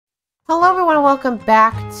Hello everyone and welcome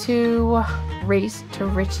back to Race to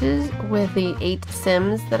Riches with the 8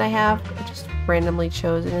 Sims that I have just randomly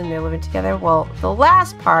chosen and they're living together. Well, the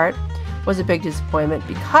last part was a big disappointment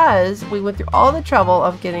because we went through all the trouble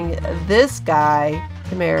of getting this guy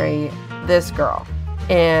to marry this girl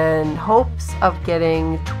in hopes of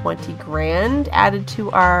getting 20 grand added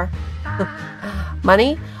to our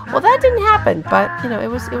money. Well, that didn't happen, but you know, it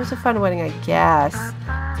was a fun wedding, I guess.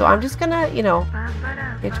 So I'm just gonna, you know,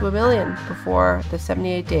 get to $1 million before the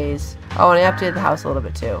 78 days. Oh, and I updated the house a little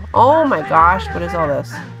bit too. Oh my gosh, what is all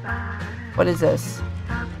this? What is this?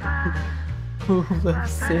 Who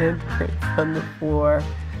left sandprints on the floor?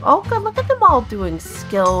 Oh good, look at them all doing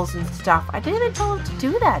skills and stuff. I didn't even tell them to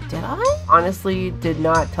do that, did I? Honestly, did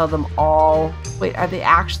not tell them all. Wait, are they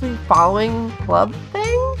actually following club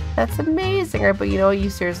thing? That's amazing. All right, but you know, you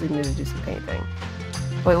seriously need to do some painting.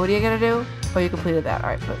 Wait, what are you gonna do? Oh, you completed that. All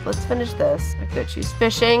right, but let's finish this. Good, she's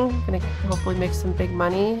fishing. Gonna hopefully make some big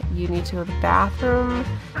money. You need to go to the bathroom.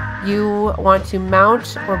 You want to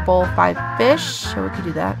mount or bowl 5 fish. So we could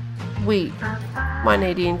do that. Wait, come on,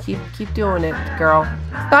 Nadine, keep doing it, girl.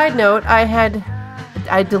 Side note,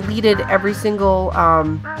 I deleted every single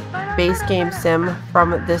base game sim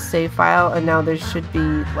from this save file, and now there should be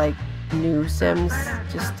like new sims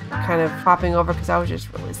just kind of popping over because I was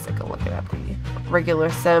just really sick of looking at the regular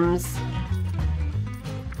sims.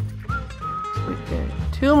 We get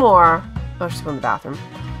 2 more. Oh, she's going to the bathroom.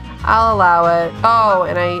 I'll allow it. Oh,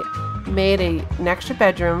 and I made an extra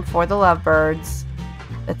bedroom for the lovebirds.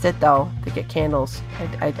 That's it though, to get candles.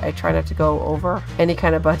 I try not to go over any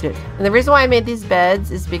kind of budget. And the reason why I made these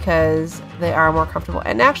beds is because they are more comfortable.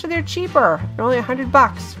 And actually they're cheaper. They're only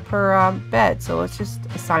 $100 per bed. So let's just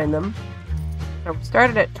assign them. I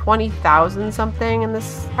started at 20,000 something in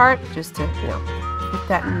this part, just to, you know, keep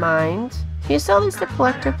that in mind. Can you sell these to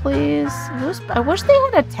collector, please? I wish they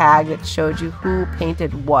had a tag that showed you who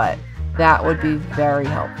painted what. That would be very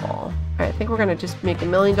helpful. All right, I think we're gonna just make $1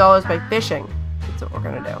 million by fishing. That's what we're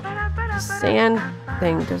gonna do. The sand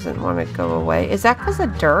thing doesn't want to go away. Is that because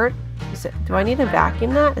of dirt? Do I need to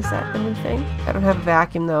vacuum that? Is that the new thing? I don't have a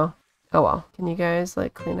vacuum though. Oh well. Can you guys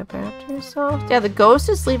like clean up after yourself? Yeah, the ghost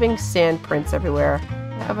is leaving sand prints everywhere.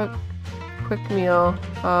 Have a quick meal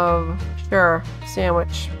of, sure,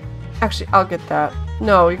 sandwich. Actually, I'll get that.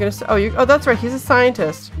 No, you're gonna. Oh, that's right. He's a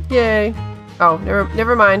scientist. Yay. Oh,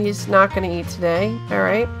 never mind. He's not gonna eat today. All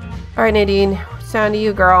right. All right, Nadine. It's down to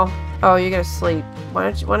you, girl. Oh, you're gonna sleep.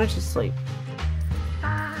 Why don't you sleep?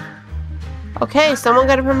 Okay, someone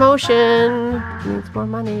got a promotion. Needs more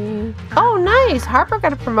money. Oh, nice. Harper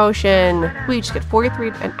got a promotion. We just get 43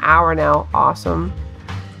 an hour now. Awesome.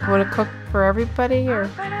 You want to cook for everybody, or?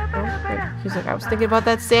 Oh, he's like, I was thinking about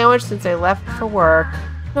that sandwich since I left for work.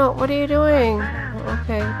 No, what are you doing? Oh,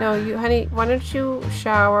 okay, no, you, honey, why don't you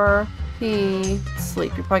shower, pee,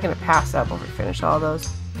 sleep? You're probably gonna pass out when we finish all those.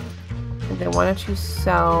 And then why don't you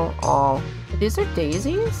sell all? These are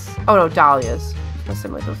daisies? Oh no, dahlias. Those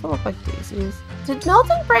don't look like daisies. Did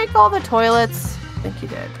Milton break all the toilets? I think he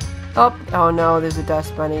did. Oh no, there's a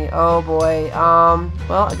dust bunny. Oh boy.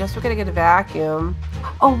 Well, I guess we're gonna get a vacuum.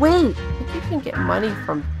 Oh wait, I think you can get money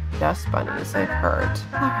from dust bunnies, I've heard.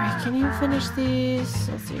 Alright, can you finish these?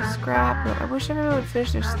 Let's see, scrap. No, I wish everyone would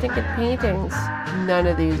finish their stinking paintings. None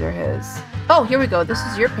of these are his. Oh, here we go. This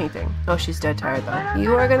is your painting. Oh, she's dead tired though.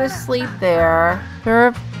 You are gonna sleep there.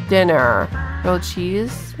 Serve dinner. Grilled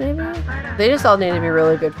cheese, maybe? They just all need to be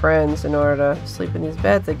really good friends in order to sleep in these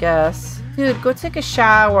beds, I guess. Dude, go take a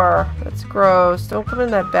shower. That's gross. Don't come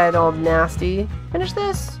in that bed all nasty. Finish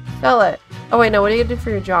this. Sell it. Oh wait, no, what are you gonna do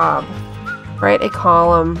for your job? Write a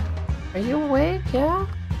column. Are you awake? Yeah?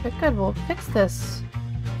 Okay, good. We'll fix this.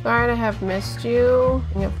 Sorry to have missed you.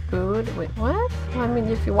 You have food. Wait, what? Well, I mean,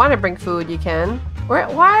 if you want to bring food, you can.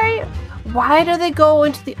 Why do they go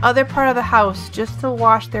into the other part of the house just to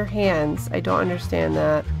wash their hands? I don't understand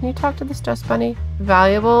that. Can you talk to this dust bunny?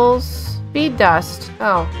 Valuables. Feed dust.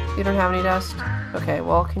 Oh, you don't have any dust? Okay,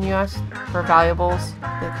 well, can you ask for valuables?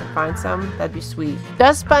 They can find some. That'd be sweet.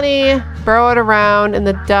 Dust bunny burrowed around in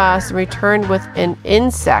the dust and returned with an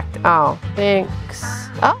insect. Oh, thanks.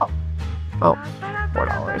 Oh,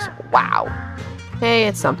 $4. Wow. Hey,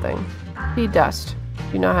 it's something. Feed dust.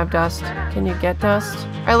 Do you not have dust? Can you get dust?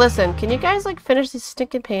 All right, listen. Can you guys like finish these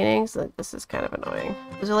stinking paintings? Like, this is kind of annoying.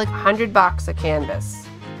 Those are like $100 a canvas.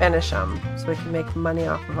 Finish them so we can make money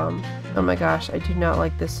off of them. Oh my gosh, I do not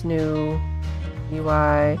like this new UI.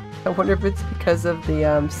 I wonder if it's because of the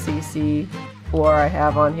CC floor I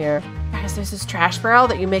have on here. Guys, there's this trash barrel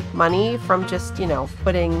that you make money from just, you know,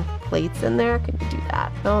 putting plates in there. Can you do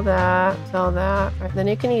that? Sell that. Sell that. Right, then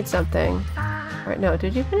you can eat something. All right, no,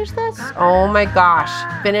 did you finish this? Oh my gosh.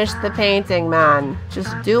 Finish the painting, man.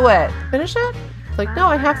 Just do it. Finish it? It's like, no,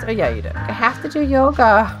 I have to. Oh, yeah, you did. I have to do yoga.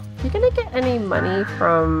 Are you going to get any money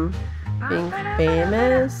from being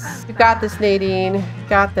famous? You got this, Nadine. You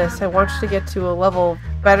got this. I want you to get to a level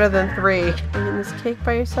better than 3. Are you eating this cake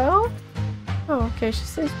by yourself? Oh, okay. She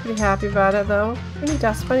seems pretty happy about it, though. Any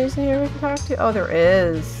dust bunnies in here we can talk to? Oh, there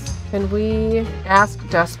is. Can we ask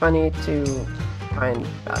Dust Bunny to find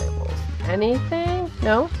valuables? Anything?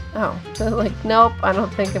 No? Oh. So like, nope, I don't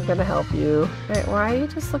think I'm gonna help you. Alright, why are you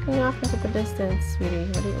just looking off into the distance, sweetie?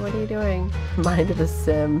 What are you doing? Mind of the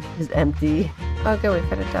sim is empty. Oh, good, we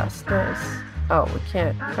fed a dust. Nice. Oh, we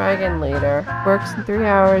can't. Try again later. Works in 3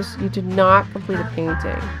 hours. You did not complete a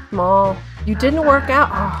painting. Small. You didn't work out.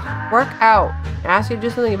 Oh, work out. I asked you to do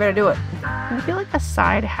something, you better do it. Can you be like a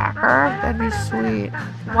side hacker? That'd be sweet.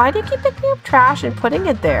 Why do you keep picking up trash and putting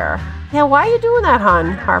it there? Yeah, why are you doing that,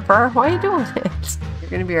 hon, Harper? Why are you doing it? You're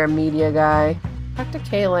gonna be our media guy. Talk to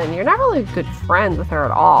Kaylin. You're not really good friends with her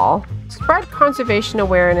at all. Spread conservation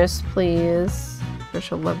awareness, please. I'm sure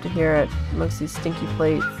she'll love to hear it amongst these stinky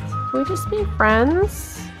plates. Can we just be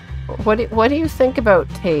friends? What do you think about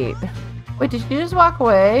Tate? Wait, did you just walk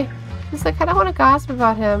away? He's like, I don't want to gossip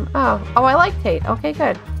about him. Oh, I like Tate. Okay,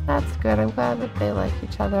 good. That's good. I'm glad that they like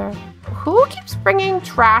each other. Who keeps bringing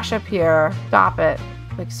trash up here? Stop it.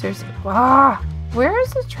 Like, seriously. Ah, where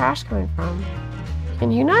is this trash coming from?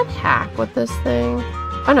 Can you not hack with this thing?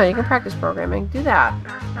 Oh, no, you can practice programming. Do that.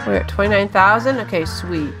 We're at 29,000? Okay,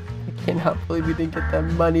 sweet. I cannot believe we didn't get that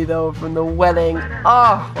money, though, from the wedding.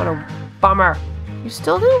 Oh, what a bummer. You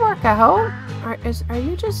still didn't work out? Are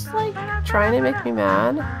you just, like, trying to make me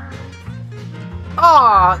mad?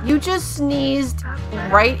 Oh, you just sneezed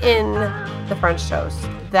right in the French toast.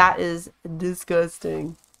 That is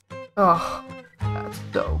disgusting. Oh, that's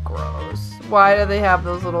so gross. Why do they have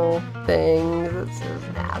those little things? It's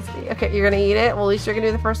so nasty. Okay, you're gonna eat it? Well, at least you're gonna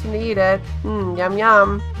be the first one to eat it. Yum,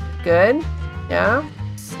 yum. Good? Yeah?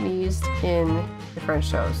 Sneezed in the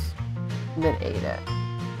French toast and then ate it.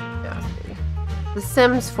 Nasty. The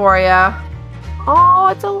Sims for ya. Oh,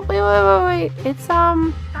 it's a wait. It's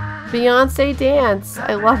Beyonce dance.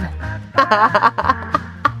 I love it.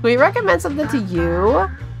 We recommend something to you.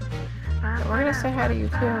 We're gonna say hi to you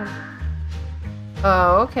too.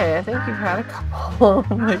 Oh, okay. I think you've had a couple.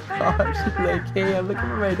 Oh my gosh. She's like, hey, I'm looking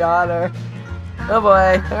for my daughter. Oh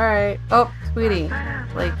boy. All right. Oh, sweetie.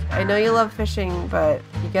 Like, I know you love fishing, but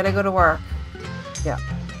you gotta go to work. Yeah.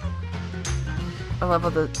 I love how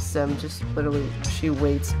the sim just literally, she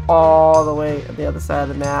waits all the way on the other side of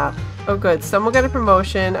the map. Oh good, someone got a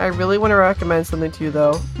promotion. I really want to recommend something to you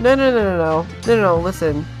though. No,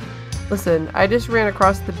 listen. Listen, I just ran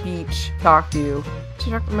across the beach to talk to you.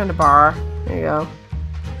 Just recommend a bar. There you go.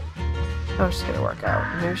 Oh, she's gonna work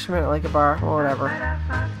out. Maybe she meant like a bar. Well, whatever.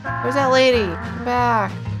 Where's that lady? Come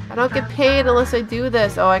back. I don't get paid unless I do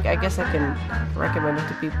this. Oh, I guess I can recommend it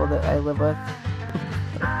to people that I live with.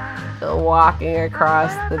 Walking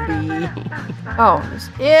across the beach. Oh,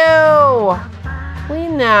 ew!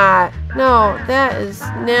 Clean that. No, that is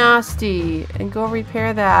nasty. And go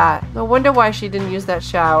repair that. No wonder why she didn't use that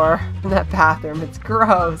shower in that bathroom. It's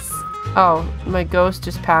gross. Oh, my ghost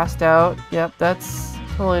just passed out. Yep, that's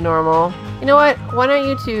totally normal. You know what? Why don't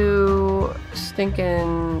you two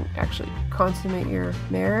stinking actually consummate your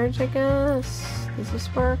marriage, I guess? Does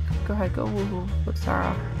this work? Go ahead, go woo-hoo. Look,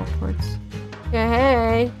 Sarah. Upwards. Yeah,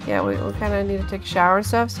 hey. Yeah, we kind of need to take a shower and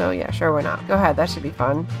stuff, so yeah, sure, why not? Go ahead, that should be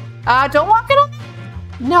fun. Don't walk in on me!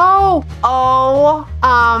 No! Oh,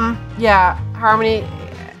 yeah, Harmony,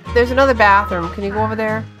 there's another bathroom. Can you go over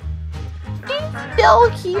there? He's still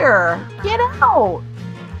here! Get out!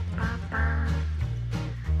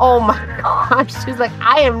 Oh my gosh, she's like,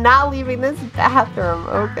 I am not leaving this bathroom.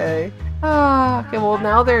 Okay. Okay, well,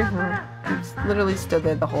 now they're... literally stood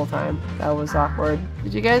there the whole time. That was awkward.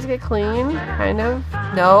 Did you guys get clean? Kind of?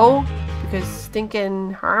 No? Because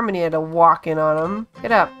stinking Harmony had to walk in on him.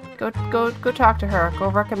 Get up. Go talk to her. Go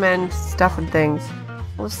recommend stuff and things.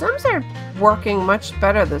 Well, the Sims are working much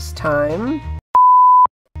better this time.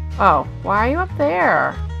 Oh, why are you up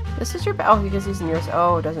there? This is your bed. Oh, because he's in yours.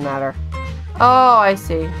 Oh, it doesn't matter. Oh, I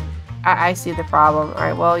see. I see the problem.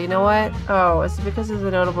 Alright, well, you know what? Oh, is it because he's a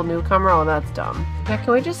notable newcomer? Oh, that's dumb. Yeah,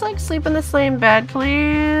 can we just, like, sleep in the same bed,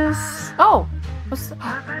 please? Oh! What's the...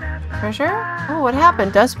 treasure? Oh, what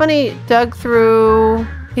happened? Dust Bunny dug through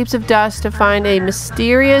heaps of dust to find a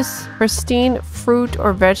mysterious, pristine fruit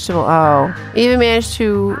or vegetable. Oh. Even managed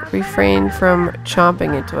to refrain from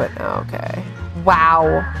chomping into it. Oh, okay.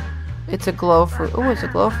 Wow. It's a glow fruit. Oh, it's a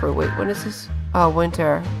glow fruit. Wait, when is this? Oh,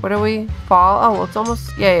 winter. What are we? Fall? Oh, well, it's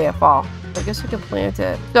almost... Yeah, fall. I guess we can plant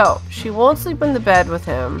it. So, she won't sleep in the bed with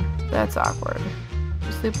him. That's awkward.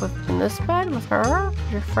 You sleep in this bed with her?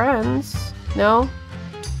 Your friends? No?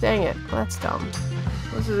 Dang it. Well, that's dumb.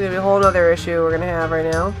 This is gonna be a whole other issue we're gonna have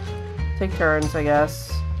right now. Take turns, I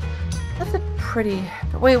guess. That's a pretty...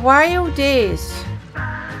 Wait, why are you dazed?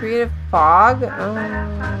 Creative fog?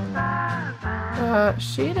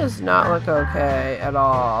 She does not look okay at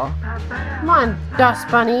all. Come on, dust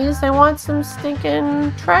bunnies. I want some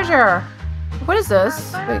stinking treasure. What is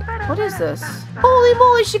this? Wait, what is this? Holy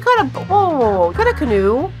moly, she caught a... Whoa, got a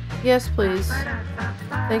canoe. Yes, please.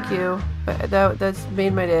 Thank you. That's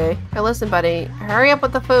made my day. Hey, listen, buddy. Hurry up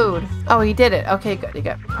with the food. Oh, he did it. Okay,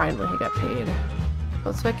 good. Finally, he got paid.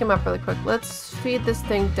 Let's wake him up really quick. Let's feed this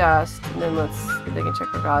thing dust, and then let's see if they can check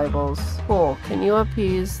for valuables. Cool. Can you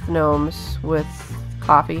appease the gnomes with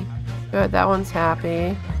coffee? Good. That one's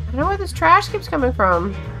happy. I don't know where this trash keeps coming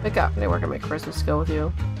from. Wake up. Can I work on my charisma skill with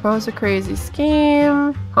you? Propose a crazy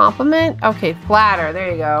scheme. Compliment? Okay, flatter. There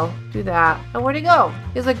you go. Do that. Oh, where'd he go?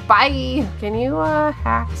 He's like, bye. Can you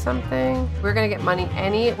hack something? We're gonna get money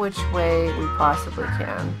any which way we possibly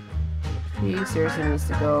can. He seriously needs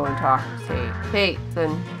to go and talk to Tate. Tate, then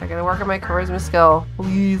I'm gonna work on my charisma skill.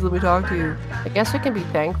 Please let me talk to you. I guess we can be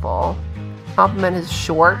thankful. Compliment his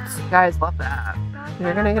shorts. You guys love that.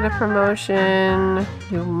 You're gonna get a promotion.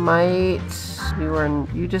 You might.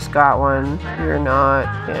 You just got one. You're not,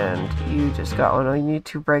 and you just got one. Oh, you need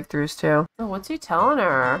 2 breakthroughs too. Oh, what's he telling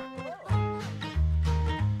her?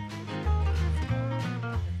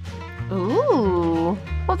 Ooh.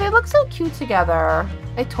 Well, they look so cute together.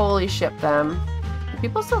 I totally ship them.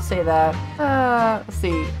 People still say that. Let's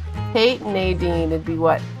see. Tate and Nadine. It'd be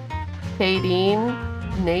what? Tadine?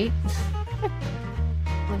 Nate?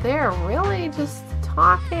 Well, they're really just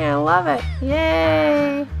talking. I love it.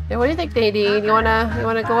 Yay. Hey, what do you think, Nadine? You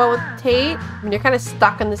wanna go out with Tate? I mean, you're kind of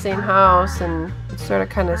stuck in the same house, and it's sort of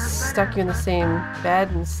kind of stuck you in the same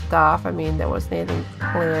bed and stuff. I mean, there wasn't anything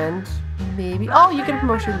planned. Maybe. Oh, you get a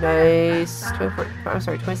promotion. Nice.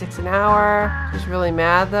 26 an hour. She's really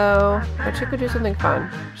mad though. But she could do something fun.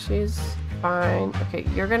 She's fine. Okay,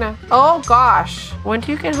 you're gonna... Oh gosh. When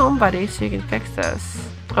do you get home, buddy, so you can fix this?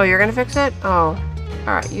 Oh, you're gonna fix it? Oh.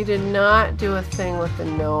 Alright, you did not do a thing with the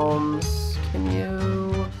gnomes. Can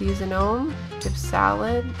you use a gnome? Give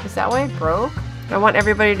salad? Is that why it broke? I want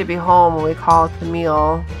everybody to be home when we call it the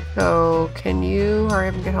meal. So, can you hurry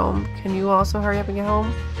up and get home? Can you also hurry up and get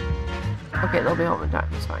home? Okay, they'll be home in time.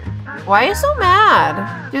 It's fine. Why are you so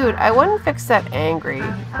mad? Dude, I wouldn't fix that angry.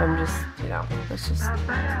 I'm just, you know, that's just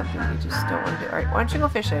something you just don't want to do. Alright, why don't you go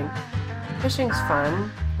fishing? Fishing's fun.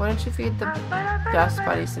 Why don't you feed the dust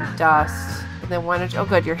buddy some dust? And then why don't you... Oh,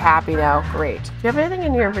 good, you're happy now. Great. Do you have anything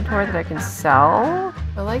in your inventory that I can sell?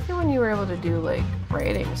 I like it when you were able to do, like,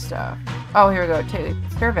 rating stuff. Oh, here we go. Take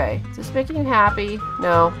survey. Is this making you happy?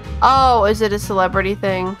 No. Oh, is it a celebrity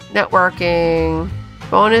thing? Networking.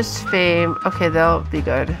 Bonus fame. Okay, that'll be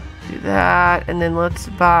good. Do that. And then let's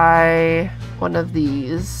buy one of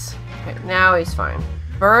these. Okay, now he's fine.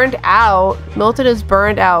 Burned out. Milton is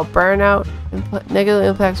burned out. Burnout negatively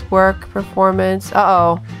impacts work performance.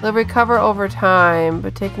 Uh-oh. They'll recover over time,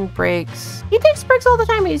 but taking breaks. He takes breaks all the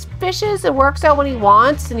time. He fishes and works out when he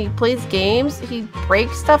wants, and he plays games. He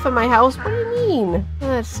breaks stuff in my house. What do you mean?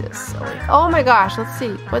 That's just silly. Oh my gosh. Let's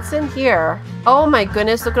see. What's in here? Oh my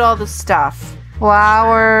goodness. Look at all this stuff.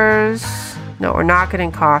 Flowers. No, we're not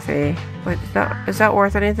getting coffee. Wait, is that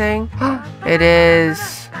worth anything? It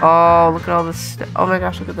is. Oh, look at all this stuff. Oh my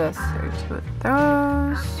gosh, look at this. There's 2 of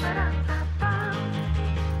those.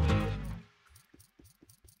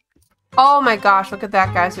 Oh my gosh, look at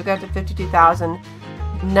that, guys. We got to 52,000.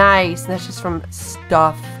 Nice. And that's just from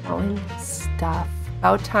stuff. Only stuff.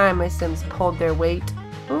 About time my Sims pulled their weight.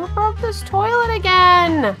 Who broke this toilet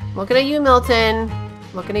again? Looking at you, Milton.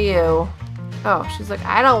 Looking at you. Oh, she's like,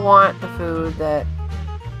 I don't want the food that...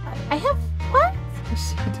 I have... What?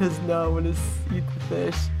 She does not want to eat the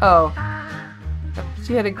fish. Oh.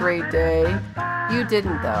 She had a great day. You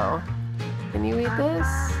didn't, though. Can you eat this?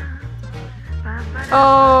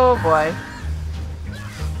 Oh, boy.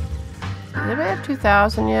 Does anybody have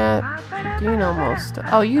 2,000 yet? You know most.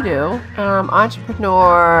 Oh, you do.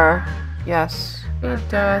 Entrepreneur. Yes. Hey,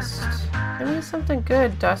 Dust. Give me something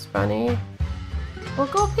good, Dust Bunny. Well,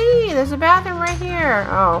 go pee. There's a bathroom right here.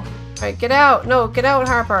 Oh. Alright, get out. No, get out,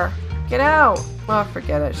 Harper. Get out. Oh,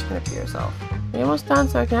 forget it. She's gonna pee herself. Are you almost done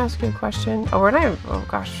so I can ask you a question? Oh, we're not... Oh,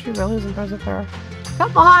 gosh. She really isn't friends with her.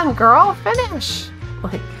 Come on, girl. Finish.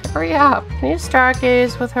 Like, hurry up. Can you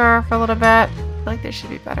stargaze with her for a little bit? I feel like they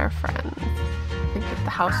should be better friends. I think they're the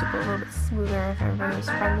house would be a little bit smoother if everybody was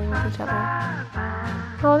friendly with each other.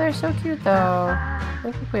 Oh, they're so cute though. I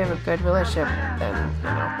think if we have a good relationship, then, you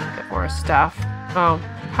know, we'll get more stuff. Oh,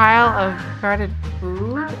 pile of guarded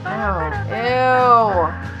food? Oh,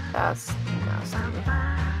 ew. That's nasty.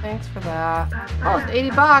 Thanks for that. Oh, it's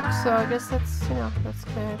 80 bucks, so I guess that's, you know, that's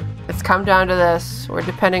good. It's come down to this. We're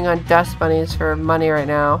depending on dust bunnies for money right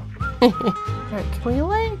now. Alright,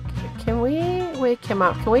 can we wake him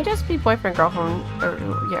up? Can we just be boyfriend, girlfriend? Or,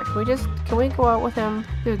 yeah, can we go out with him?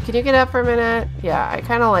 Dude, can you get up for a minute? Yeah, I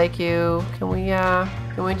kind of like you. Can we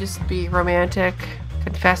just be romantic?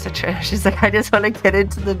 Confess it. She's like, I just want to get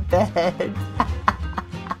into the bed.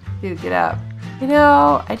 Dude, get up. You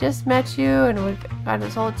know, I just met you and we've got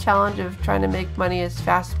this whole challenge of trying to make money as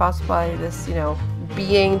fast as possible by this, you know,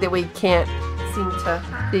 being that we can't seem to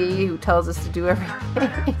see who tells us to do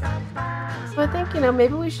everything. So I think, you know,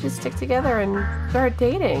 maybe we should just stick together and start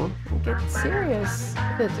dating and get serious.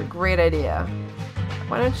 That's a great idea.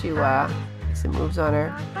 Why don't you make some moves on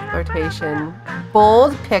her? Flirtation.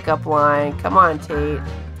 Bold pickup line. Come on, Tate.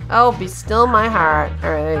 Oh, be still my heart.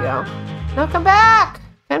 All right, there you go. No, come back.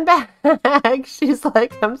 Come back. She's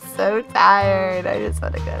like, I'm so tired. I just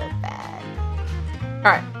want to go to bed. All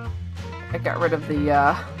right. I got rid of the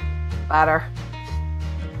ladder.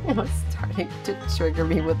 It was starting to trigger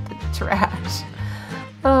me with the trash.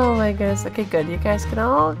 Oh my goodness. Okay, good. You guys can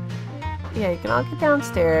all, yeah, you can all get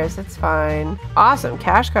downstairs. It's fine. Awesome.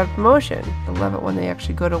 Cash got a promotion. I love it when they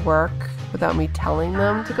actually go to work without me telling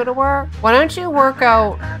them to go to work. Why don't you work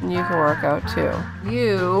out? And you can work out too.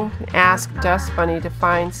 You ask Dust Bunny to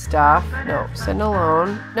find stuff. No, send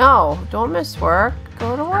alone. No, don't miss work.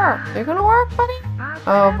 Go to work. You're gonna work, buddy?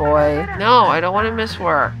 Oh boy. No, I don't want to miss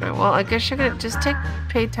work. Well, I guess you're gonna just take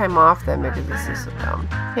paid time off then because this is so dumb.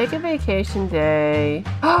 Take a vacation day.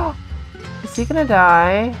 Oh, is he gonna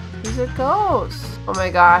die? He's a ghost. Oh my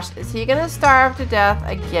gosh, is he gonna starve to death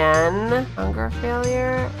again? Hunger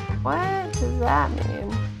failure? What does that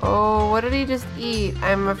mean? Oh, what did he just eat?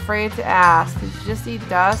 I'm afraid to ask. Did you just eat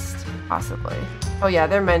dust? Possibly. Oh yeah,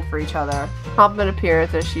 they're meant for each other. Compliment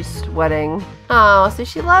appearance as she's sweating. Oh, so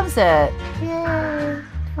she loves it. Yay.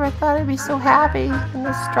 Never thought I'd be so happy in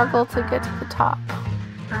the struggle to get to the top.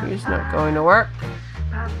 He's not going to work.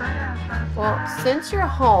 Well, since you're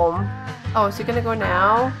home... Oh, is he gonna go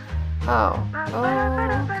now? Oh.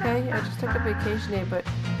 Oh, okay. I just took a vacation day, but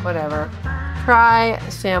whatever. Try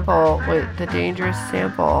sample. Wait, the dangerous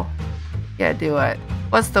sample. Yeah, do it.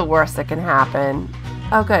 What's the worst that can happen?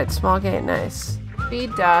 Oh, good. Small gate. Nice.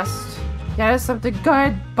 Feed dust. Get us something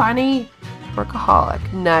good, bunny.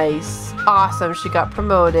 Workaholic. Nice. Awesome. She got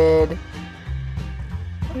promoted.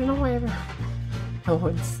 I don't know why no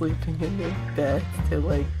one's sleeping in their bed. They're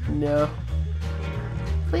like, no.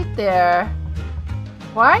 Sleep there.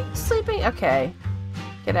 Why are you sleeping? Okay.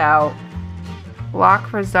 Get out. Lock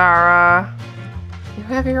for Zara. You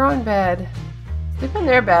have your own bed. Sleep in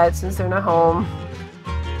their bed since they're not home.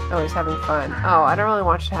 Oh, he's having fun. Oh, I don't really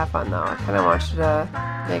want you to have fun though. I kind of want you to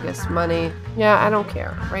make us money. Yeah, I don't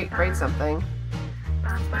care. Rate something.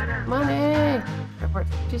 Money. We're at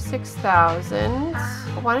 56,000.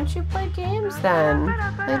 Why don't you play games then?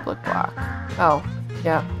 Play Block Block. Oh,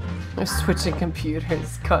 yeah. They're switching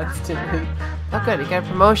computers constantly. Oh good, you got a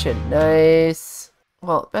promotion. Nice.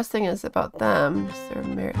 Well, best thing is about them is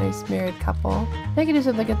they're a nice married couple. They can do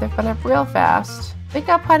something to get their fun up real fast. Wake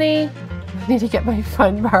up, honey. I need to get my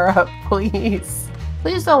fun bar up, please.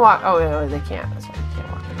 Please don't walk. Oh, no, they can't. That's why you can't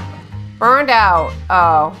walk anymore. Burned out.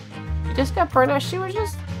 Oh. You just got burned out. She was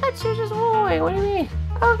just wooing. What do you mean?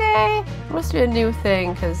 Okay. Must be a new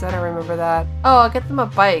thing, because I don't remember that. Oh, I'll get them a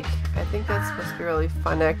bike. I think that's supposed to be a really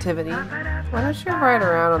fun activity. Why don't you ride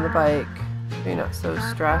around on the bike? So you're not so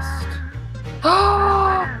stressed.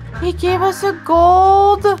 Oh, he gave us a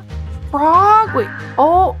gold frog. Wait,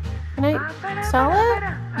 oh, can I sell it?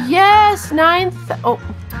 Yes, oh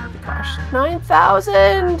my gosh,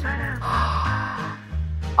 9,000.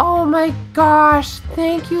 Oh my gosh,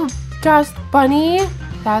 thank you, Dust Bunny.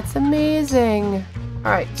 That's amazing.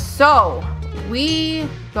 All right, so we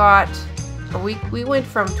went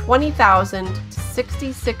from 20,000 to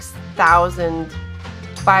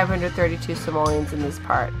 66,532 simoleons in this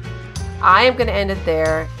part. I am going to end it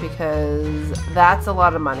there because that's a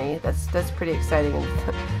lot of money. That's pretty exciting. And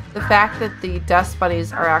the fact that the Dust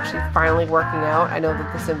Bunnies are actually finally working out. I know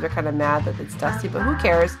that the Sims are kind of mad that it's dusty, but who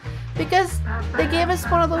cares? Because they gave us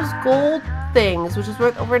one of those gold things, which is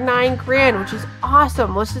worth over 9 grand, which is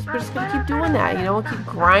awesome. We're just going to keep doing that, you know, we'll keep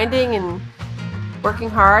grinding and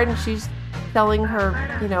working hard, and she's selling her,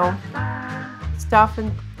 you know, stuff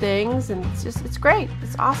and things, and it's great.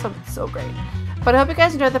 It's awesome. It's so great. But I hope you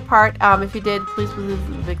guys enjoyed the part. If you did, please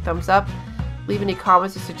leave a big thumbs up. Leave any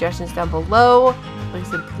comments or suggestions down below. Like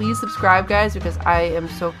I said, please subscribe, guys, because I am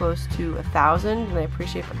so close to 1,000, and I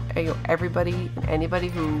appreciate everybody and anybody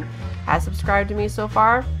who has subscribed to me so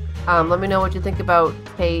far. Let me know what you think about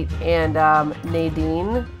Tate and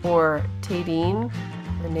Nadine, or Tadine,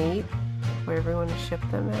 or Nate, whatever you want to ship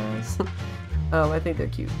them as. Oh, I think they're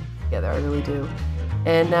cute together, I really do.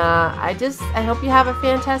 And I hope you have a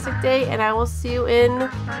fantastic day, and I will see you in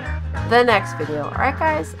the next video. Alright,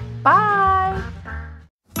 guys, bye!